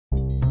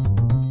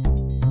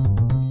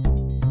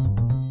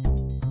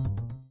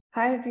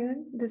Hi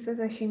everyone, this is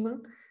Ashima.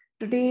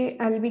 Today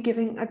I'll be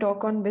giving a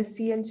talk on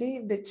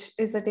visclj, which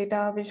is a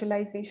data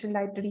visualization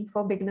library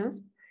for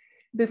beginners.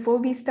 Before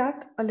we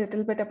start, a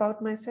little bit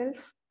about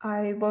myself.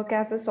 I work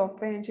as a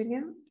software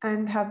engineer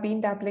and have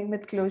been dabbling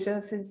with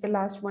Clojure since the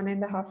last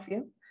 1.5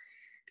 years.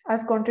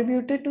 I've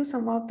contributed to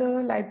some of the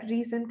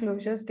libraries in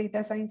Clojure's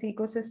data science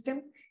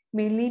ecosystem,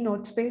 mainly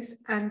Notespace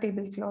and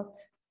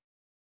tablecloths.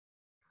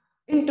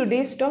 In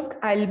today's talk,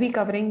 I'll be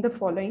covering the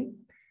following.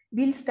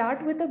 We'll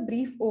start with a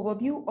brief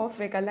overview of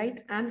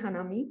Vega-Lite and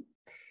Hanami.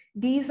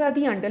 These are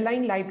the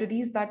underlying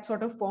libraries that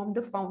sort of form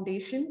the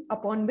foundation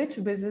upon which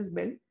Viz is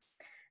built.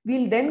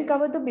 We'll then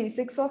cover the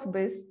basics of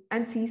Viz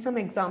and see some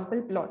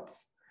example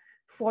plots.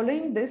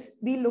 Following this,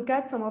 we look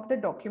at some of the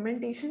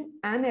documentation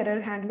and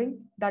error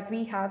handling that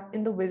we have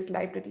in the Viz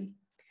library.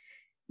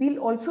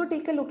 We'll also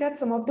take a look at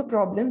some of the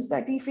problems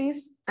that we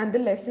faced and the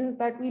lessons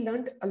that we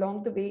learned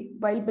along the way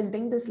while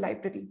building this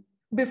library.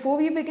 Before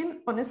we begin,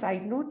 on a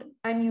side note,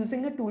 I'm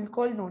using a tool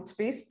called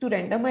Notespace to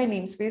render my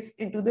namespace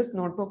into this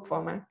notebook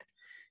format.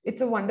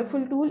 It's a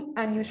wonderful tool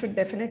and you should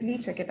definitely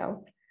check it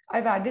out.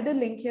 I've added a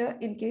link here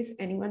in case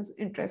anyone's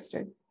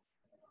interested.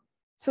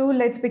 So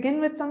let's begin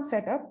with some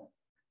setup.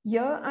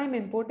 Here I'm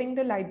importing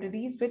the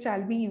libraries which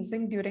I'll be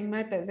using during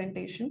my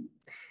presentation.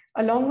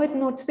 Along with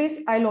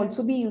Notespace, I'll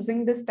also be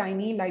using this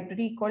tiny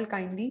library called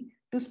Kindly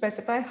to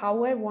specify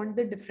how I want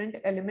the different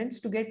elements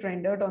to get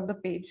rendered on the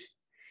page.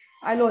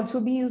 I'll also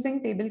be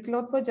using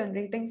tablecloth for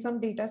generating some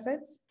data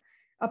sets.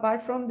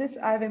 Apart from this,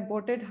 I've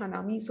imported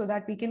Hanami so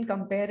that we can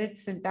compare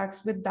its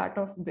syntax with that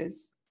of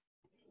Viz.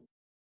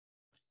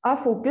 Our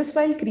focus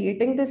while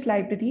creating this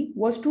library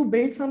was to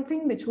build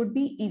something which would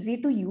be easy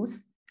to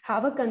use,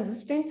 have a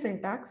consistent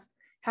syntax,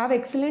 have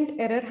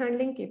excellent error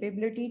handling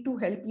capability to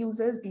help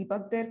users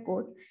debug their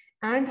code,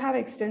 and have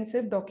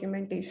extensive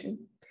documentation.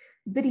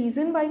 The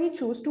reason why we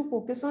chose to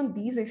focus on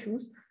these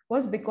issues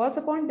was because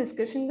upon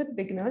discussion with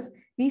beginners,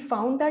 we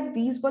found that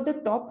these were the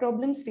top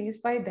problems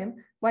faced by them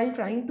while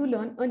trying to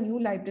learn a new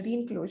library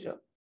in Clojure.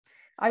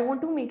 I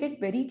want to make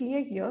it very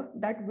clear here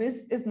that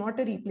Viz is not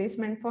a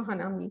replacement for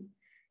Hanami.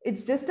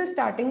 It's just a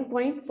starting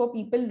point for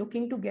people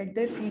looking to get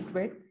their feet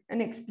wet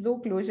and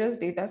explore Clojure's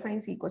data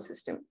science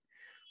ecosystem.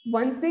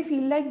 Once they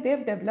feel like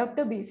they've developed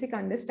a basic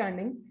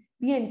understanding,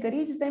 we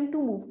encourage them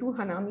to move to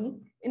Hanami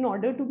in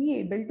order to be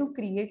able to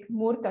create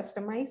more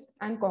customized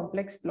and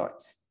complex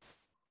plots.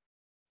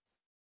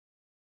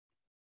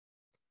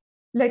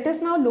 Let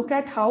us now look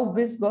at how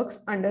Viz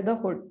works under the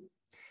hood.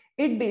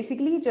 It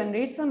basically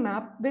generates a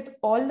map with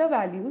all the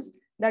values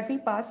that we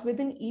pass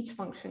within each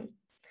function.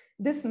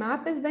 This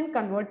map is then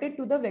converted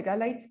to the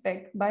Vega-Lite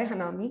spec by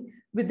Hanami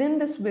within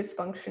this Viz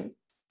function.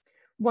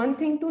 One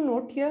thing to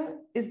note here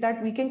is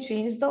that we can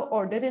change the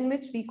order in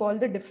which we call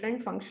the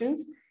different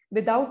functions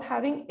without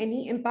having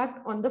any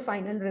impact on the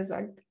final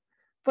result.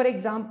 For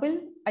example,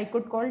 I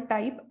could call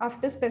type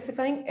after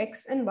specifying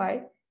X and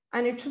Y,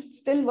 and it should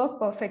still work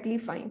perfectly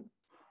fine.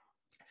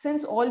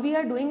 Since all we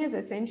are doing is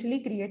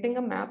essentially creating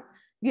a map,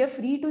 we are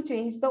free to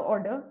change the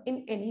order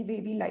in any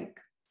way we like.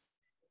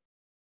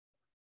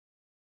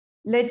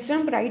 Let's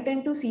jump right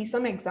in to see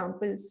some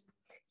examples.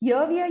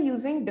 Here we are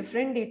using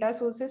different data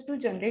sources to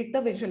generate the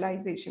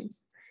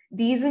visualizations.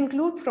 These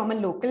include from a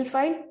local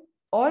file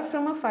or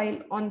from a file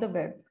on the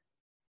web.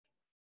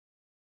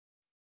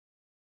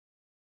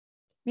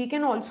 We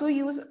can also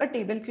use a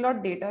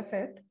tablecloth data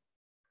set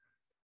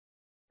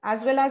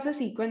as well as a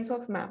sequence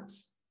of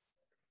maps.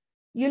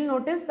 You'll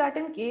notice that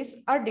in case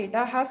our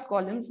data has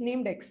columns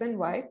named X and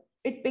Y,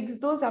 it picks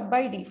those up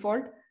by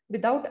default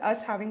without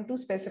us having to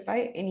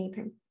specify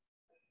anything.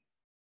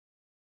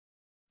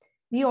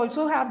 We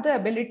also have the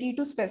ability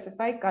to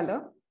specify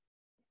color.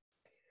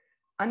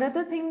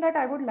 Another thing that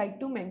I would like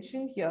to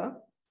mention here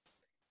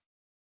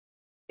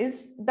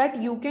is that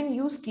you can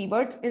use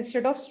keywords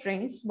instead of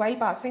strings while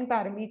passing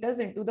parameters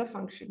into the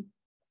function.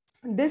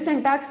 This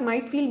syntax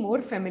might feel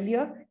more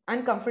familiar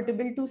and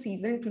comfortable to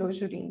seasoned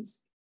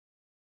Clojureans.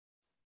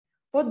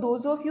 For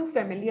those of you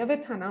familiar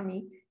with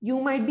Hanami, you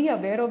might be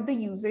aware of the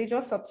usage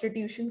of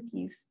substitution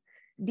keys.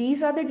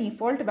 These are the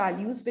default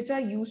values which are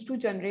used to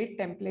generate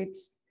templates.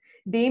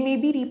 They may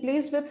be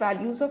replaced with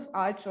values of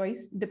our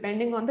choice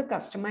depending on the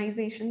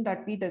customization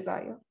that we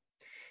desire.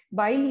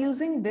 While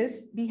using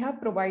this, we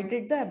have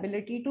provided the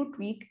ability to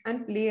tweak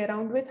and play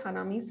around with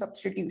Hanami's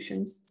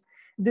substitutions.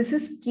 This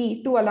is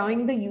key to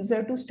allowing the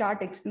user to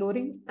start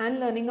exploring and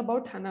learning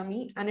about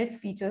Hanami and its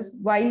features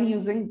while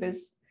using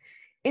Viz.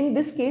 In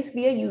this case,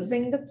 we are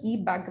using the key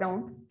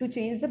background to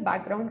change the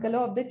background color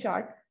of the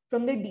chart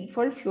from the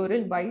default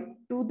floral white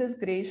to this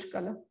grayish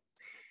color.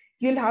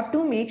 You'll have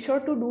to make sure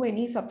to do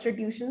any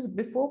substitutions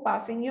before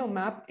passing your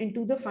map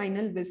into the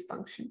final Viz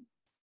function.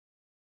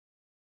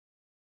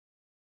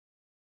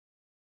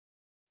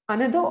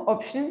 Another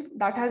option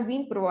that has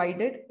been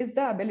provided is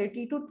the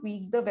ability to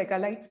tweak the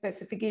Vega-Lite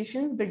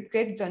specifications which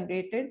get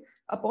generated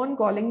upon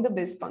calling the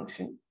Viz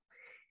function.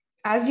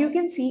 As you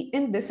can see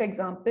in this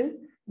example,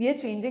 we are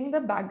changing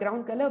the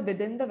background color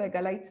within the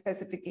Vega-Lite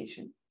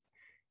specification.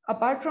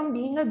 Apart from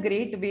being a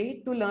great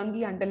way to learn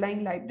the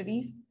underlying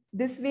libraries,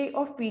 This way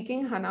of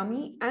tweaking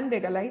Hanami and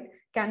Vega-Lite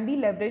can be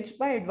leveraged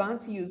by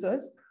advanced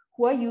users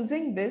who are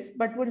using Viz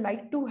but would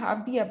like to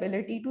have the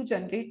ability to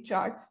generate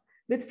charts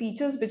with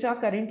features which are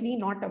currently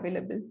not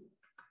available.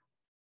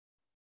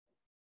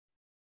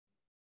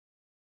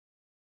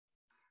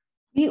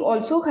 We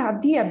also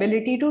have the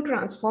ability to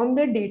transform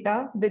the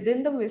data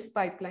within the Viz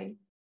pipeline.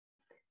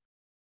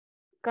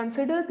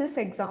 Consider this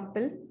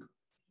example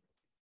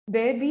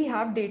where we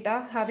have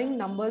data having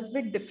numbers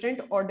with different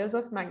orders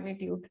of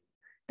magnitude.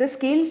 The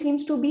scale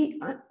seems to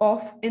be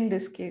off in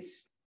this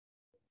case.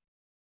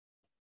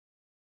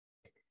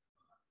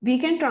 We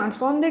can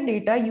transform the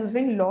data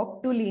using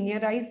log to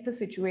linearize the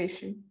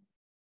situation.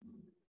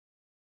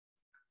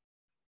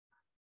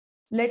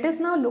 Let us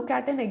now look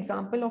at an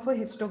example of a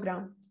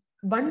histogram.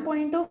 One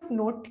point of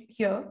note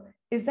here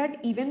is that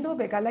even though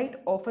Vega-Lite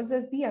offers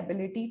us the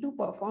ability to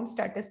perform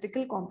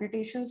statistical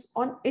computations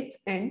on its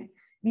end,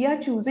 we are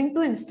choosing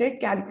to instead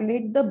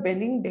calculate the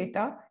billing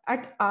data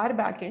at our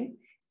backend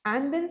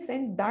and then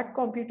send that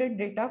computed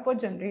data for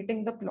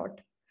generating the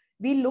plot.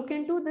 We look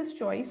into this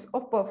choice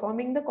of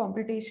performing the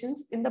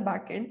computations in the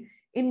backend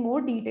in more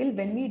detail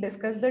when we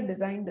discuss the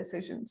design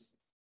decisions.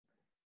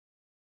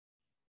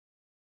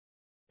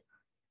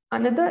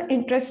 Another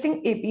interesting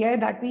API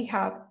that we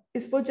have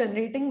is for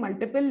generating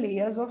multiple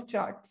layers of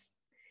charts.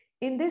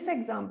 In this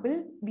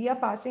example, we are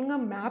passing a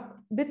map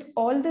with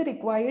all the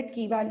required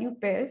key value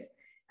pairs,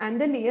 and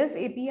the layers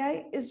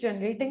API is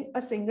generating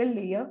a single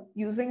layer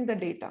using the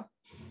data.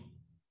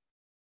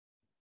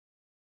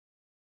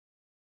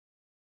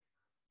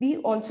 We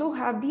also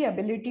have the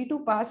ability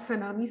to pass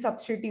Hanami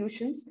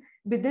substitutions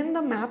within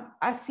the map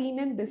as seen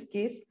in this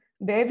case,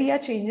 where we are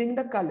changing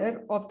the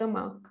color of the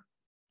mark.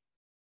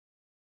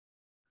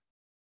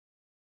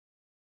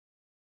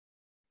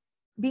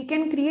 We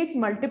can create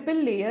multiple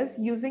layers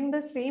using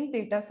the same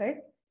data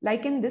set,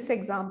 like in this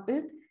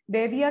example,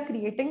 where we are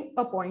creating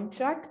a point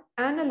chart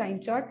and a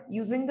line chart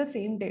using the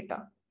same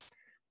data.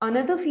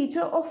 Another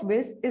feature of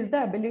Viz is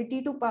the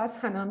ability to pass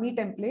Hanami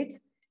templates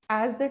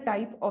as the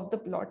type of the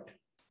plot.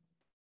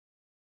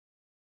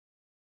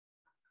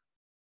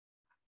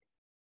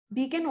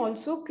 We can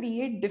also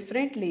create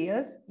different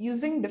layers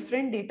using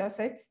different data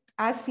sets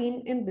as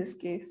seen in this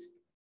case.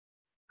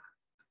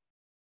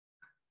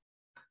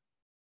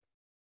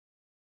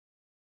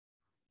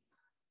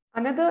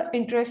 Another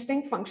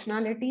interesting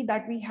functionality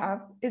that we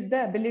have is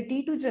the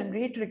ability to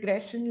generate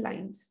regression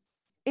lines.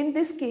 In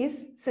this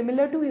case,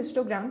 similar to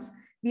histograms,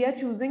 we are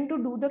choosing to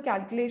do the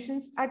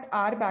calculations at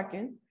our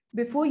backend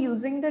before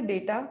using the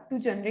data to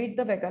generate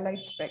the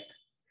Vega-Lite spec.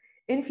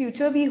 In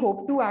future, we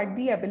hope to add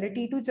the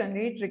ability to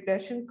generate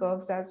regression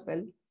curves as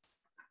well.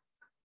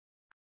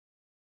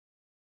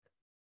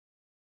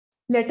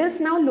 Let us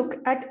now look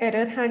at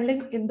error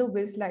handling in the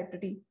Viz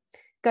library.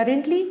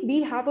 Currently,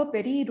 we have a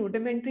very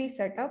rudimentary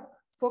setup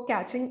for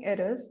catching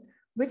errors,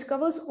 which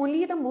covers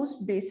only the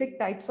most basic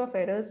types of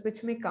errors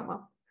which may come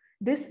up.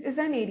 This is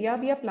an area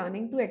we are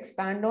planning to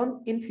expand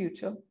on in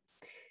future.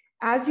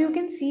 As you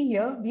can see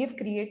here, we have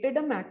created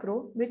a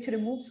macro which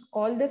removes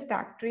all the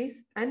stack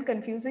trace and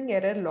confusing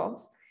error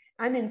logs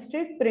and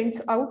instead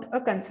prints out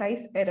a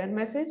concise error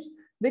message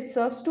which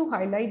serves to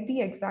highlight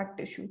the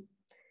exact issue.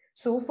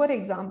 So for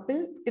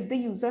example, if the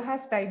user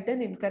has typed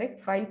an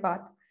incorrect file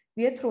path,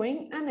 we are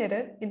throwing an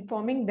error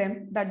informing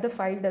them that the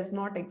file does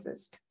not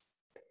exist.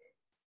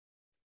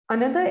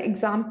 Another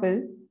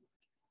example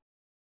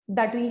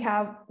that we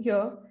have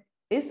here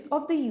is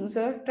of the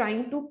user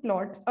trying to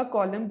plot a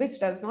column which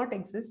does not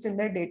exist in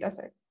their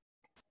dataset.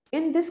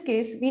 In this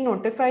case, we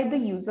notify the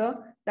user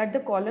that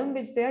the column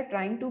which they are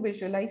trying to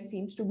visualize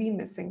seems to be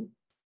missing.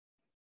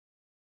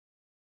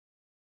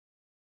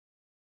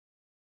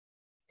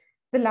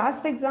 The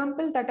last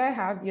example that I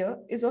have here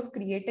is of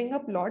creating a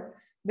plot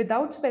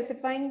without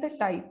specifying the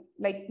type,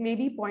 like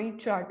maybe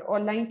point chart or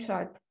line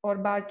chart or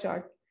bar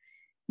chart.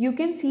 You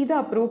can see the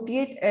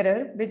appropriate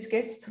error which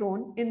gets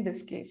thrown in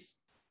this case.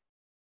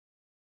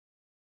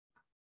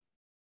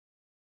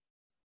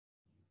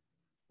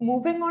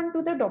 Moving on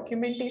to the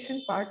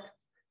documentation part,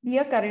 we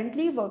are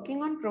currently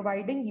working on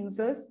providing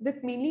users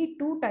with mainly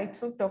two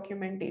types of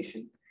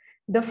documentation.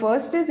 The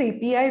first is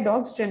API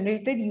docs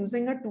generated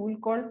using a tool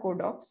called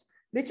Codocs,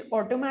 which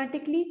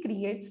automatically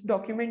creates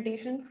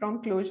documentation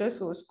from Clojure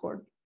source code.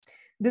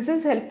 This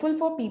is helpful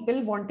for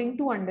people wanting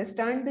to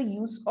understand the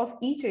use of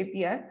each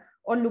API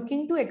or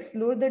looking to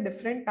explore the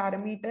different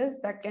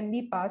parameters that can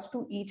be passed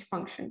to each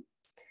function.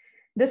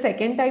 The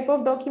second type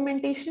of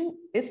documentation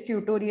is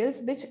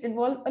tutorials, which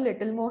involve a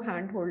little more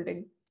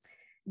hand-holding.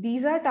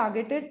 These are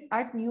targeted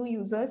at new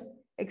users,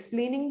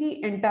 explaining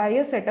the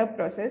entire setup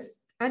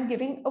process and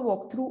giving a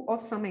walkthrough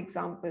of some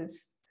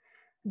examples.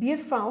 We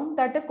have found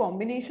that a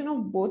combination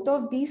of both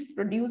of these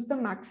produce the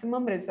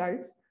maximum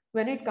results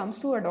when it comes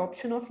to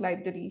adoption of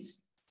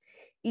libraries.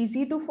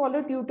 Easy to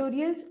follow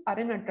tutorials are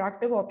an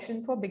attractive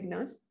option for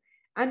beginners,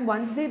 and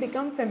once they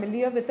become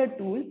familiar with a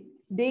tool,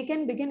 they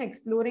can begin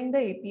exploring the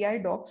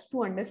API docs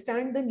to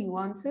understand the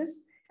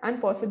nuances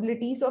and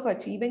possibilities of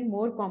achieving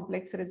more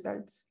complex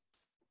results.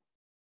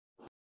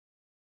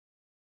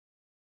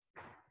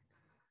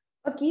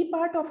 A key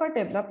part of our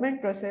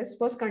development process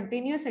was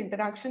continuous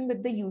interaction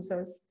with the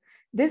users.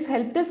 This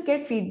helped us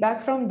get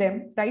feedback from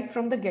them right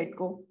from the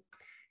get-go.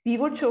 We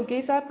would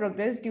showcase our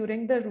progress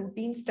during the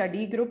routine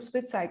study groups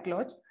with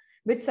Cycloge,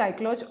 which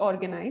Cycloge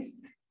organized,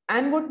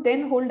 and would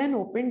then hold an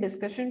open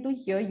discussion to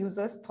hear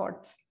users'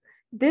 thoughts.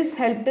 This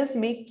helped us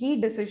make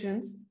key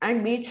decisions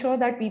and made sure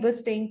that we were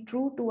staying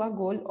true to our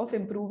goal of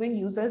improving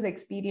users'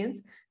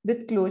 experience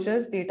with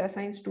Clojure's data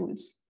science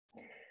tools.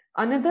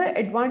 Another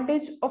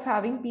advantage of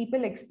having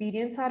people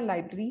experience our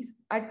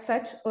libraries at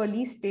such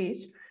early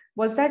stage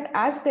was that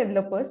as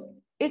developers,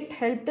 it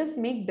helped us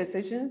make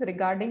decisions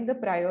regarding the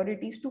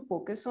priorities to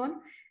focus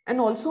on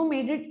and also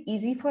made it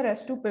easy for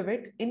us to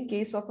pivot in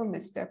case of a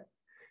misstep.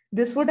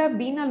 This would have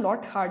been a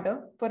lot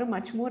harder for a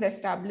much more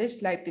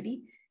established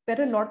library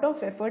where a lot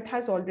of effort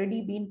has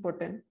already been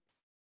put in.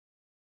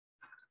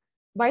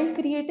 While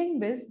creating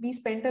Viz, we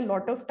spent a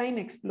lot of time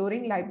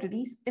exploring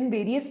libraries in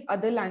various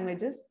other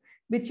languages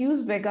which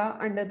use Vega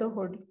under the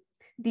hood.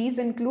 These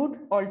include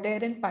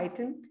Altair in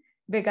Python,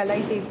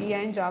 Vega-Lite API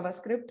in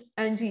JavaScript,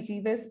 and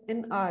ggvis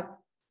in R.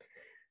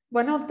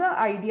 One of the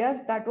ideas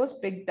that was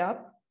picked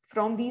up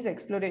from these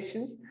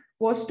explorations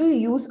was to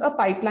use a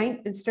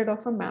pipeline instead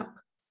of a map.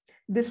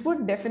 This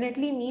would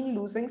definitely mean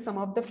losing some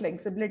of the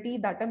flexibility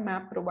that a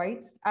map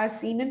provides, as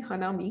seen in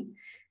Hanami,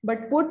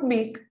 but would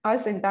make our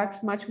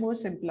syntax much more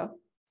simpler.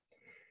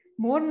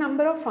 More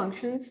number of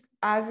functions,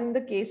 as in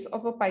the case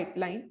of a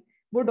pipeline,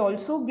 would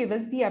also give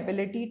us the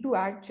ability to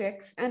add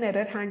checks and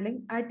error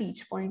handling at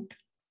each point.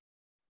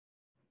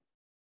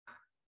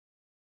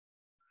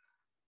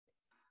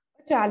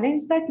 A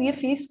challenge that we have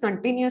faced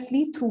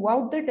continuously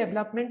throughout the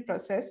development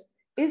process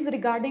is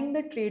regarding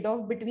the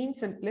trade-off between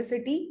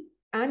simplicity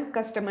and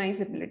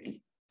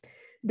customizability.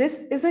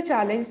 This is a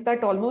challenge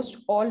that almost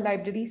all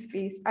libraries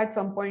face at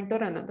some point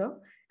or another,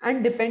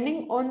 and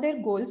depending on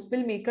their goals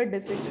will make a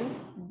decision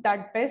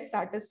that best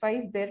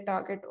satisfies their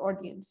target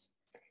audience.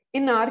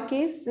 In our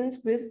case, since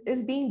Viz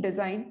is being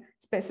designed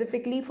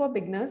specifically for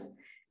beginners,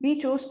 we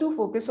chose to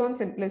focus on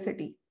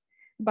simplicity.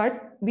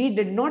 But we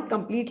did not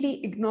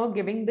completely ignore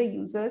giving the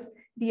users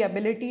the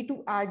ability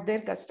to add their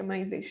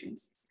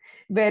customizations.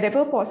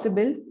 Wherever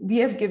possible, we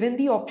have given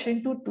the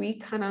option to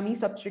tweak Hanami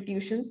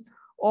substitutions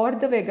or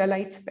the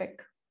Vega-Lite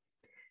spec.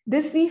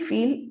 This we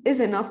feel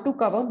is enough to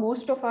cover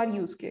most of our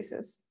use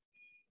cases.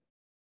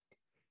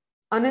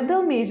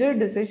 Another major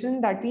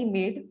decision that we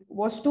made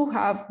was to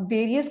have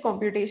various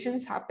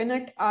computations happen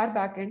at our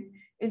backend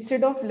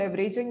instead of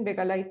leveraging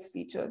Vega-Lite's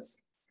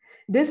features.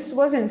 This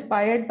was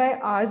inspired by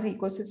R's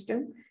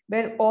ecosystem,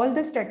 where all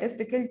the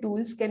statistical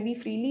tools can be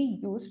freely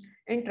used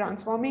in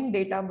transforming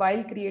data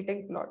while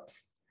creating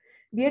plots.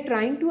 We are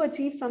trying to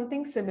achieve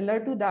something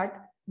similar to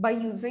that by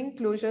using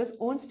Clojure's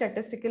own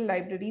statistical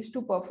libraries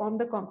to perform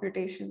the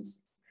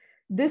computations.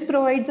 This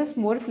provides us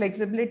more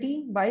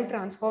flexibility while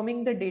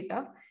transforming the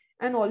data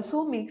and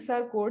also makes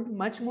our code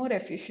much more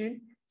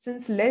efficient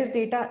since less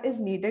data is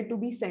needed to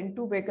be sent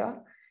to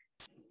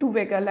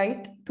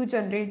Vega-Lite to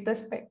generate the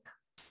spec.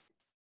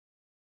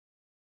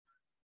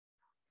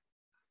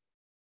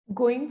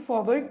 Going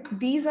forward,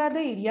 these are the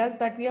areas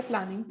that we are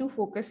planning to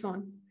focus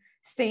on: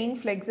 staying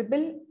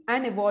flexible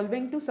and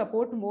evolving to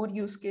support more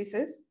use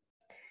cases,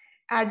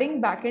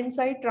 adding backend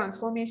side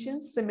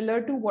transformations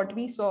similar to what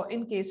we saw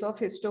in case of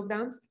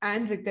histograms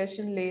and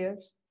regression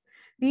layers.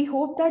 We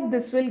hope that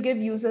this will give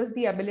users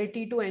the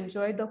ability to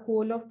enjoy the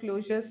whole of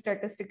Clojure's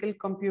statistical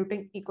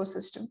computing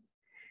ecosystem.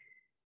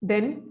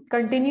 Then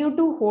continue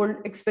to hold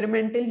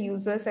experimental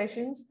user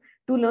sessions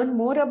to learn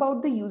more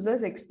about the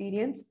user's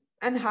experience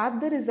and have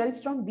the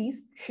results from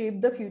these shape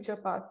the future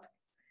path.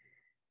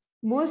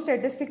 More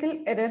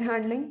statistical error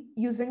handling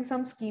using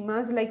some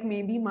schemas like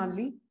maybe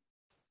Mali.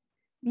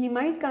 We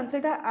might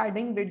consider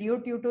adding video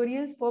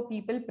tutorials for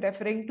people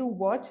preferring to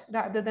watch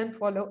rather than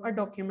follow a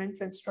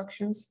document's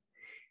instructions.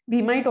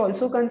 We might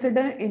also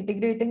consider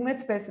integrating with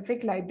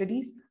specific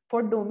libraries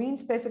for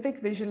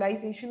domain-specific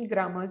visualization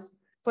grammars.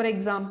 For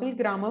example,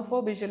 grammar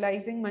for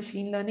visualizing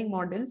machine learning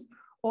models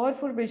or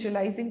for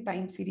visualizing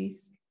time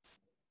series.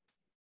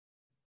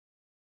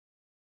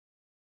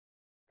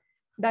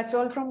 That's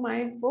all from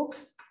my end,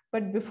 folks.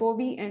 But before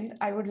we end,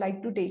 I would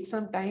like to take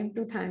some time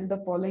to thank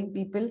the following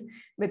people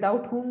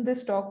without whom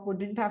this talk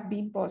wouldn't have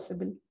been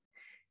possible.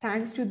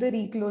 Thanks to the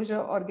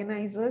reClojure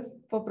organizers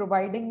for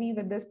providing me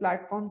with this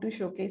platform to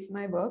showcase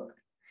my work.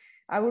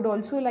 I would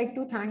also like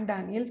to thank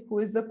Daniel, who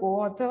is the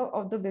co-author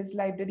of the Viz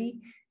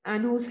library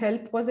and whose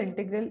help was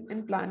integral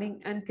in planning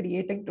and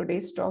creating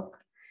today's talk.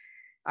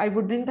 I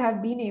wouldn't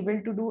have been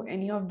able to do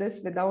any of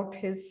this without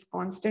his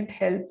constant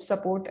help,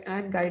 support,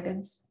 and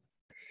guidance.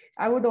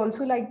 I would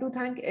also like to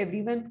thank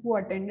everyone who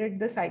attended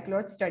the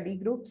Cycloge study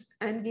groups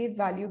and gave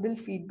valuable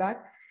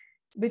feedback,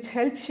 which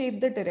helped shape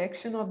the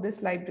direction of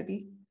this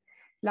library.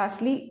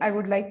 Lastly, I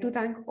would like to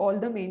thank all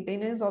the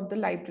maintainers of the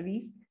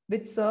libraries,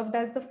 which served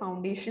as the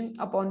foundation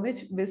upon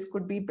which Viz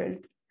could be built.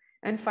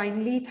 And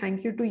finally,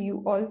 thank you to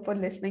you all for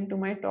listening to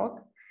my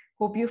talk.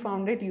 Hope you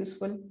found it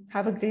useful.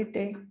 Have a great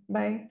day.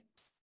 Bye.